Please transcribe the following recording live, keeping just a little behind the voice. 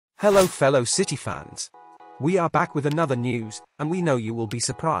Hello fellow City fans. We are back with another news, and we know you will be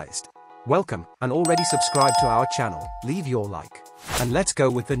surprised. Welcome, and already subscribe to our channel, leave your like. And let's go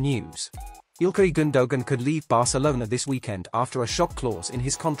with the news. ILKAY Gundogan could leave Barcelona this weekend after a shock clause in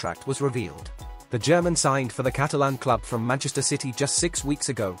his contract was revealed. The German signed for the Catalan club from Manchester City just 6 weeks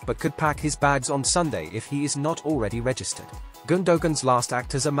ago but could pack his bags on Sunday if he is not already registered. Gundogan's last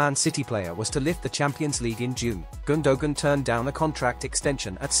act as a Man City player was to lift the Champions League in June. Gundogan turned down a contract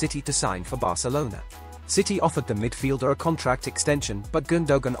extension at City to sign for Barcelona. City offered the midfielder a contract extension but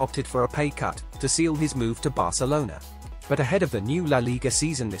Gundogan opted for a pay cut to seal his move to Barcelona. But ahead of the new La Liga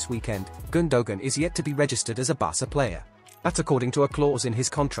season this weekend, Gundogan is yet to be registered as a Barca player. That's according to a clause in his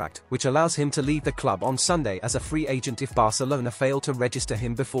contract, which allows him to leave the club on Sunday as a free agent if Barcelona fail to register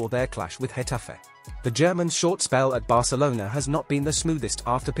him before their clash with Getafe. The German's short spell at Barcelona has not been the smoothest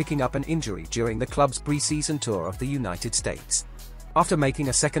after picking up an injury during the club's pre-season tour of the United States. After making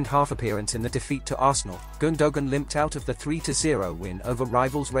a second-half appearance in the defeat to Arsenal, Gundogan limped out of the 3-0 win over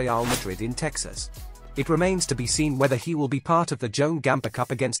rivals Real Madrid in Texas. It remains to be seen whether he will be part of the Joan Gamper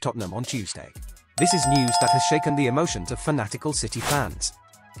Cup against Tottenham on Tuesday. This is news that has shaken the emotions of fanatical City fans.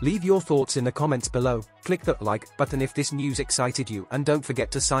 Leave your thoughts in the comments below, click the like button if this news excited you, and don't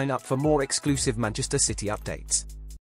forget to sign up for more exclusive Manchester City updates.